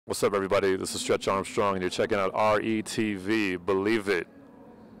What's up, everybody? This is Stretch Armstrong, and you're checking out RETV. Believe it.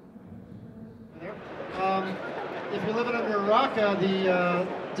 If you're living under a rock, the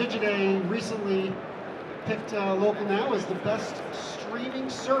Digiday recently picked Local Now as the best streaming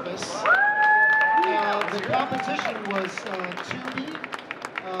service. The competition was Tubi,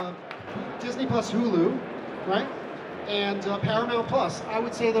 Disney Plus Hulu, right? And Paramount Plus. I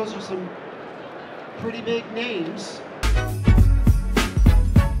would say those are some pretty big names.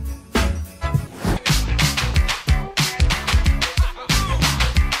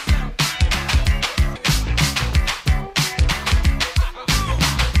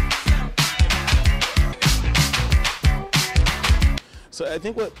 So I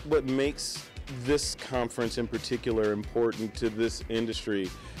think what makes this conference in particular important to this industry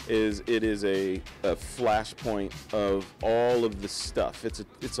is it is a flashpoint of all of the stuff.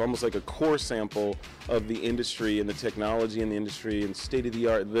 It's almost like a core sample of the industry and the technology in the industry and state of the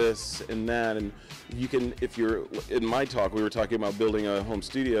art this and that. And you can, if you're in my talk, we were talking about building a home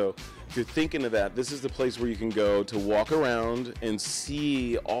studio. If you're thinking of that, this is the place where you can go to walk around and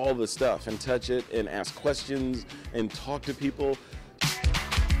see all the stuff and touch it and ask questions and talk to people.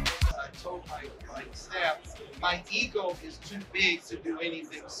 I told my staff, my ego is too big to do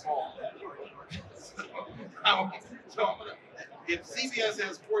anything small. If CBS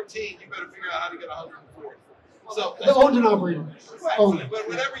has 14, you better figure out how to get 104. So The owned and operated. Right. But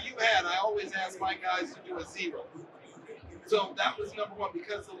whatever you had, I always ask my guys to do a 0. So that was number one,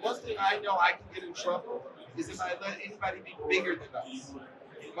 because the one thing I know I can get in trouble is if I let anybody be bigger than us.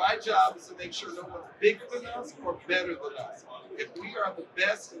 My job is to make sure no one's bigger than us or better than us. If we are the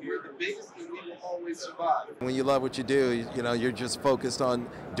best and we're the biggest, then we will always survive. When you love what you do, you're just focused on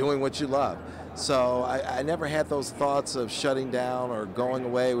doing what you love. So I never had those thoughts of shutting down or going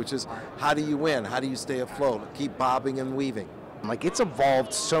away, which is how do you win? How do you stay afloat? Keep bobbing and weaving. Like, it's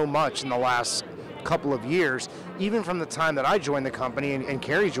evolved so much in the last couple of years, even from the time that I joined the company and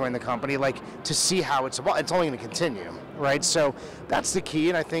Carrie joined the company, like, to see how it's evolved. It's only going to continue, right? So that's the key.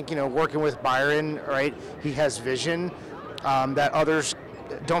 And I think, working with Byron, right, he has vision that others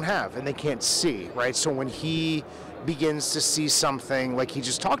don't have and they can't see, right? So when he begins to see something like he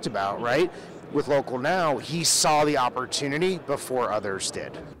just talked about, right, with Local Now, he saw the opportunity before others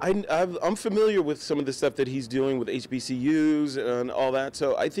did. I'm familiar with some of the stuff that he's doing with HBCUs and all that.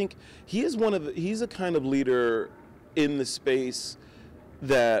 So I think he is he's a kind of leader in the space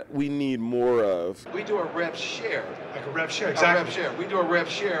that we need more of. We do a rev share. Like a rev share, exactly. A rev share. We do a rev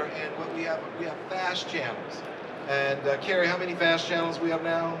share, and what we have fast channels. And Carrie, how many fast channels we have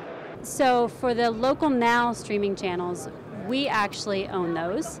now? So for the Local Now streaming channels, we actually own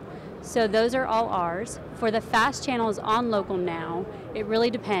those. So those are all ours. For the fast channels on Local Now, it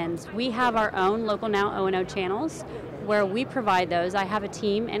really depends. We have our own Local Now O&O channels where we provide those. I have a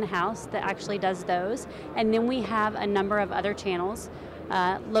team in-house that actually does those. And then we have a number of other channels,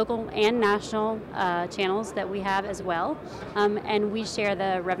 local and national channels that we have as well. And we share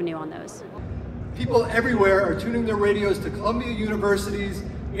the revenue on those. People everywhere are tuning their radios to Columbia University's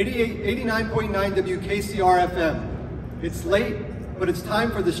 89.9 WKCR FM. It's late, but it's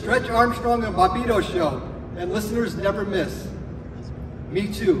time for the Stretch Armstrong and Bobbito Show, and listeners never miss. Me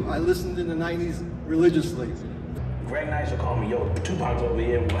too, I listened in the 90s religiously. Greg Nice will call me, yo, Tupac's over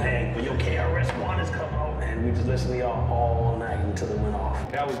here, we'll hang, but yo, KRS-One has come out, and we just listened to y'all all night until it went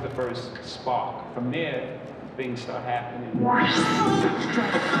off. That was the first spark. From there, things start happening.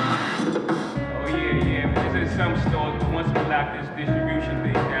 Oh yeah, but it's in some stores, but once we lock this distribution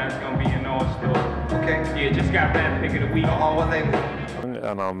thing down, it's gonna be in all stores. Okay. Yeah, just got that pick of the week. Oh, what they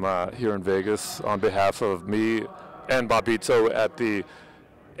And I'm here in Vegas on behalf of me and Bobbito at the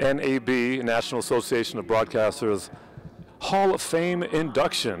NAB, National Association of Broadcasters Hall of Fame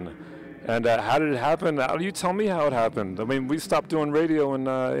induction. And how did it happen? How do you tell me how it happened? I mean, we stopped doing radio in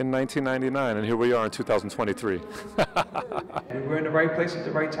 1999, and here we are in 2023. We were in the right place at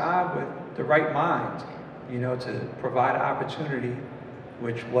the right time with the right mind, to provide an opportunity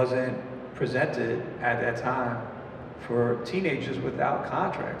which wasn't presented at that time for teenagers without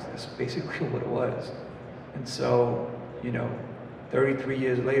contracts. That's basically what it was. And so, 33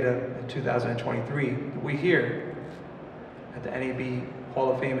 years later, in 2023, we're here at the NAB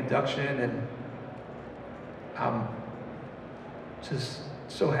Hall of Fame induction, and I'm just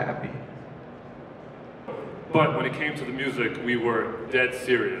so happy. But when it came to the music, we were dead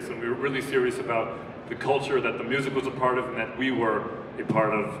serious, and we were really serious about the culture that the music was a part of and that we were a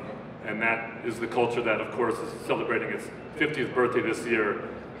part of. And that is the culture that, of course, is celebrating its 50th birthday this year,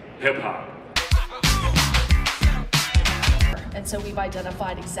 hip-hop. And so we've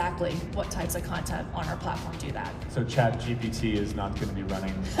identified exactly what types of content on our platform do that. So ChatGPT is not going to be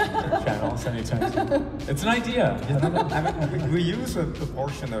running your channels anytime soon. It's an idea. You know? I mean, we use a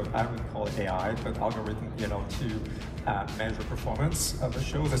portion of, I would call it AI, but algorithm, you know, to measure performance of the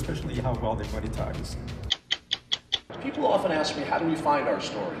shows, especially how well they monetize. People often ask me, how do we find our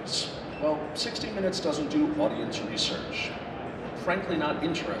stories? Well, 60 Minutes doesn't do audience research. Frankly, not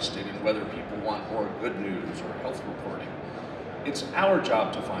interested in whether people want more good news or health reporting. It's our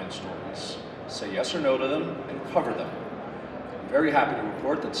job to find stories, say yes or no to them, and cover them. I'm very happy to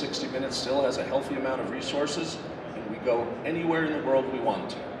report that 60 Minutes still has a healthy amount of resources, and we go anywhere in the world we want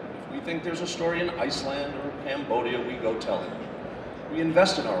to. If we think there's a story in Iceland or Cambodia, we go tell it. We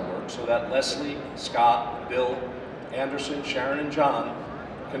invest in our work so that Leslie, Scott, Bill, Anderson, Sharon, and John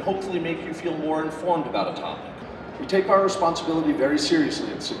can hopefully make you feel more informed about a topic. We take our responsibility very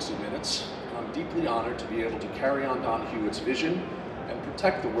seriously at 60 Minutes. I'm deeply honored to be able to carry on Don Hewitt's vision and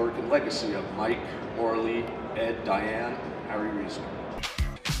protect the work and legacy of Mike, Orly, Ed, Diane, Harry Reason.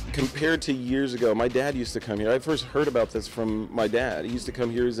 Compared to years ago, my dad used to come here. I first heard about this from my dad. He used to come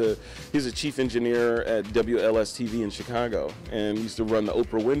here as he's a chief engineer at WLS-TV in Chicago, and he used to run the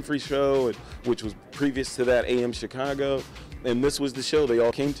Oprah Winfrey Show, which was previous to that AM Chicago. And this was the show they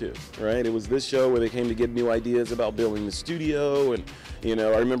all came to, right? It was this show where they came to get new ideas about building the studio. And, you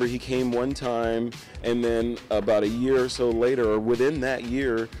know, I remember he came one time, and then about a year or so later, or within that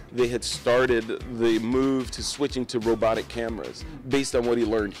year, they had started the move to switching to robotic cameras based on what he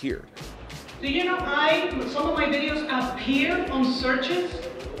learned here. Do you know some of my videos appear on searches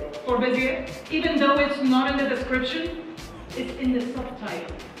for video, even though it's not in the description, it's in the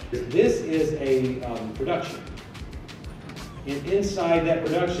subtitle. This is a production. And inside that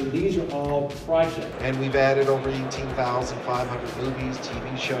production, these are all projects. And we've added over 18,500 movies,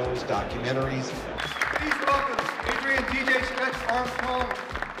 TV shows, documentaries. Please welcome Adrian DJ Stretch Armstrong